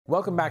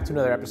Welcome back to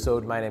another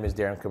episode. My name is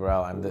Darren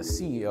Cabral. I'm the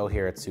CEO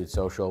here at Suit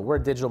Social. We're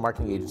a digital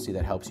marketing agency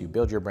that helps you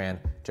build your brand,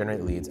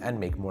 generate leads, and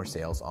make more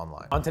sales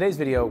online. On today's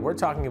video, we're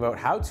talking about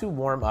how to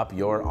warm up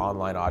your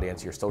online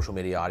audience, your social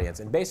media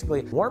audience, and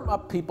basically warm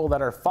up people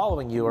that are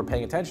following you or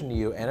paying attention to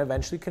you and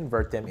eventually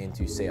convert them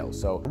into sales.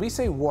 So when we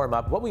say warm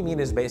up, what we mean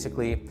is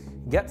basically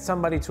get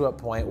somebody to a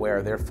point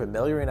where they're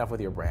familiar enough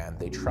with your brand,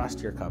 they trust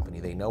your company,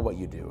 they know what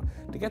you do,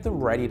 to get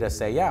them ready to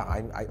say, yeah,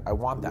 I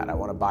want that, I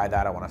want to buy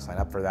that, I want to sign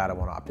up for that, I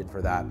want to opt in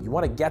for that. You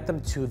want to get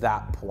them to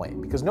that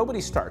point because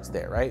nobody starts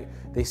there, right?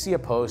 They see a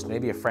post,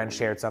 maybe a friend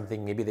shared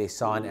something, maybe they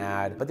saw an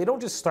ad, but they don't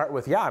just start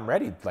with, yeah, I'm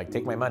ready, like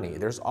take my money.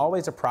 There's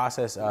always a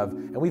process of,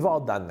 and we've all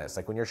done this,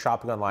 like when you're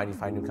shopping online, you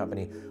find a new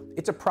company,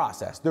 it's a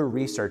process. They're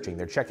researching,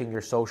 they're checking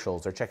your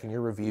socials, they're checking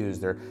your reviews,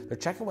 they're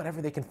checking whatever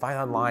they can find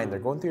online, they're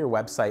going through your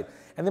website,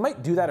 and they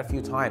might do that a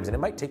few times, and it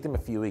might take them a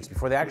few weeks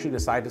before they actually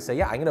decide to say,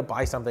 yeah, I'm gonna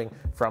buy something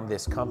from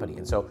this company.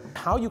 And so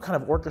how you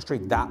kind of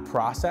orchestrate that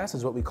process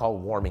is what we call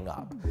warming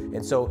up.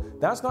 And so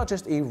that's not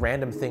just a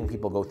random thing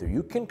people go through.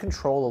 You can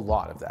control a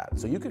lot of that.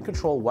 So you can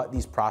control what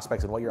these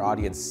prospects and what your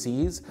audience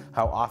sees,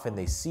 how often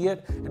they see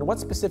it, and what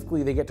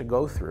specifically they get to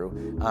go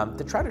through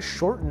to try to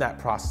shorten that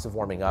process of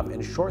warming up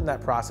and shorten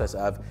that process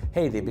of,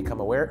 hey, they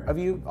become aware of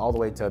you all the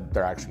way to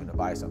they're actually gonna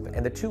buy something.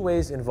 And the two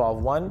ways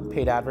involve one,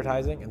 paid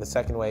advertising, and the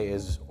second way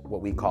is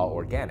what we call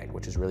organic,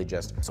 which is really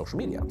just social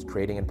media. It's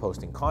creating and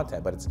posting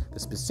content, but it's the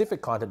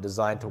specific content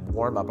designed to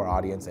warm up our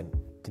audience and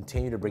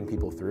continue to bring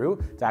people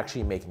through to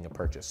actually making a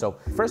purchase. So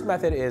first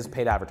method is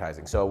paid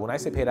advertising. So when I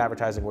say paid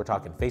advertising, we're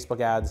talking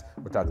Facebook ads,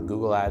 we're talking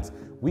Google ads.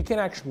 We can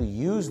actually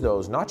use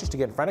those not just to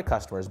get in front of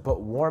customers,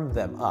 but warm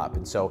them up.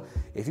 And so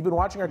if you've been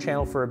watching our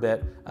channel for a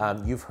bit,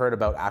 you've heard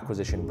about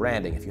acquisition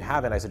branding. If you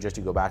haven't, I suggest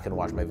you go back and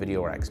watch my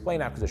video where I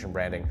explain acquisition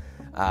branding.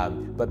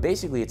 But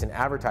basically it's an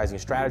advertising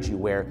strategy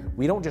where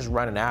we don't just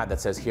run an ad that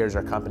says, here's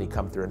our company,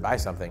 come through and buy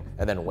something,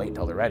 and then wait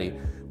until they're ready.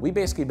 We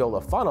basically build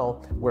a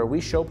funnel where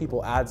we show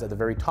people ads at the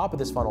very top of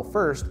this funnel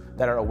first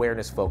that are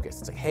awareness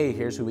focused. It's like, hey,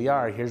 here's who we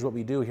are, here's what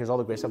we do, here's all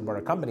the great stuff about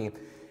our company.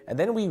 And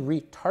then we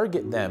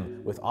retarget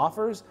them with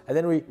offers, and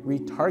then we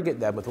retarget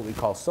them with what we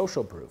call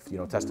social proof,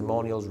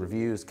 testimonials,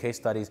 reviews, case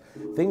studies,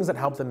 things that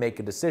help them make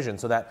a decision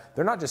so that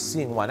they're not just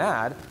seeing one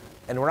ad,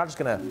 and we're not just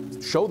gonna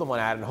show them one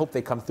ad and hope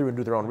they come through and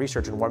do their own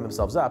research and warm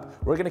themselves up.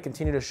 We're gonna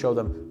continue to show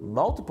them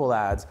multiple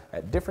ads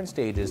at different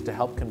stages to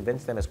help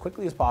convince them as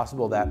quickly as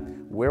possible that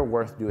we're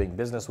worth doing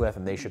business with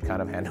and they should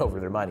kind of hand over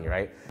their money,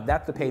 right?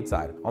 That's the paid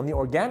side. On the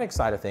organic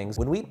side of things,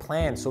 when we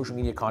plan social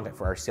media content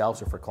for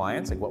ourselves or for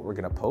clients, like what we're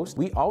gonna post,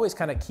 we always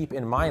kind of keep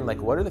in mind,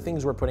 like what are the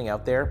things we're putting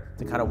out there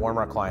to kind of warm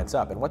our clients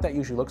up? And what that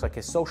usually looks like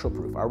is social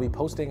proof. Are we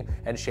posting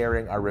and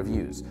sharing our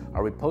reviews?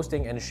 Are we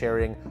posting and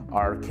sharing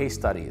our case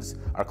studies,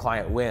 our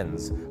client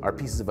wins, our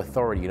pieces of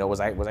authority? Was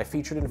I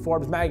featured in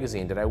Forbes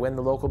magazine? Did I win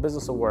the local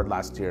business award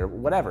last year?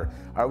 Whatever.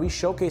 Are we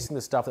showcasing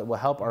the stuff that will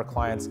help our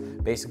clients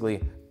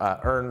basically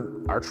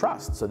earn our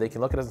trust so they can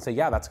look at us and say,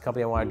 yeah, that's a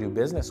company I want to do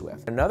business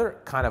with? Another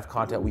kind of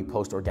content we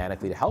post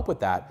organically to help with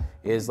that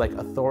is like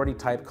authority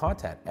type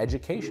content,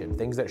 education,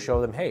 things that show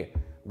them, hey,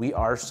 we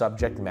are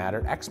subject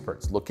matter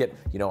experts. Look at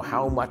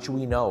how much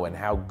we know and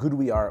how good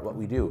we are at what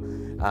we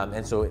do.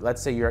 And so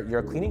let's say you're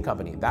a cleaning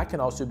company. That can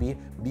also be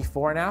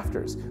before and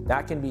afters.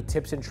 That can be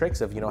tips and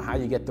tricks of how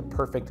you get the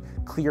perfect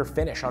clear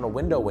finish on a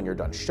window when you're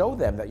done. Show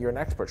them that you're an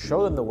expert.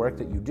 Show them the work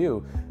that you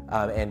do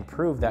and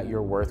prove that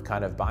you're worth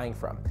kind of buying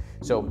from.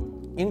 So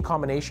in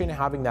combination,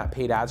 having that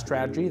paid ad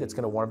strategy that's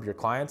going to warm up your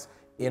clients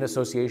in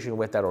association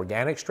with that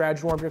organic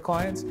strategy to warm up your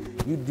clients,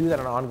 you do that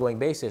on an ongoing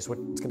basis.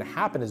 What's gonna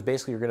happen is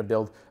basically you're gonna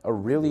build a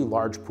really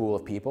large pool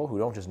of people who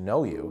don't just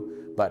know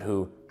you, but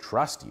who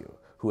trust you,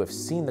 who have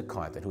seen the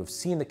content, who have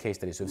seen the case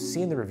studies, who have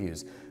seen the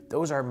reviews.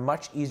 Those are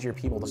much easier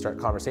people to start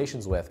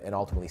conversations with and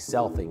ultimately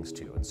sell things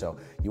to. And so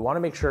you wanna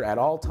make sure at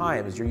all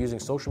times you're using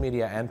social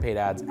media and paid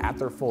ads at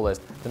their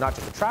fullest to not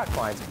just attract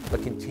clients,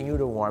 but continue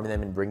to warm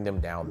them and bring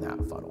them down that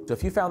funnel. So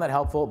if you found that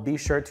helpful, be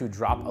sure to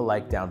drop a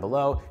like down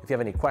below. If you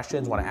have any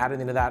questions, wanna add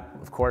anything to that,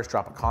 of course,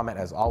 drop a comment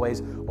as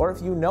always. Or if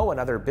you know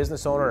another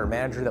business owner or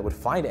manager that would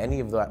find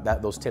any of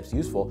those tips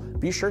useful,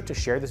 be sure to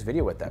share this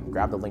video with them.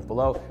 Grab the link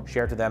below,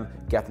 share it to them,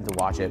 get them to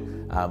watch it.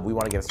 We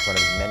wanna get this in front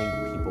of as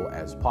many people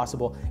as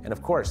possible. And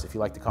of course, if you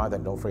like the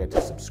content, don't forget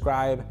to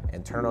subscribe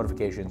and turn on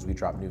notifications. We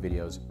drop new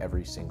videos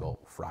every single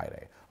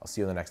Friday. I'll see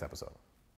you in the next episode.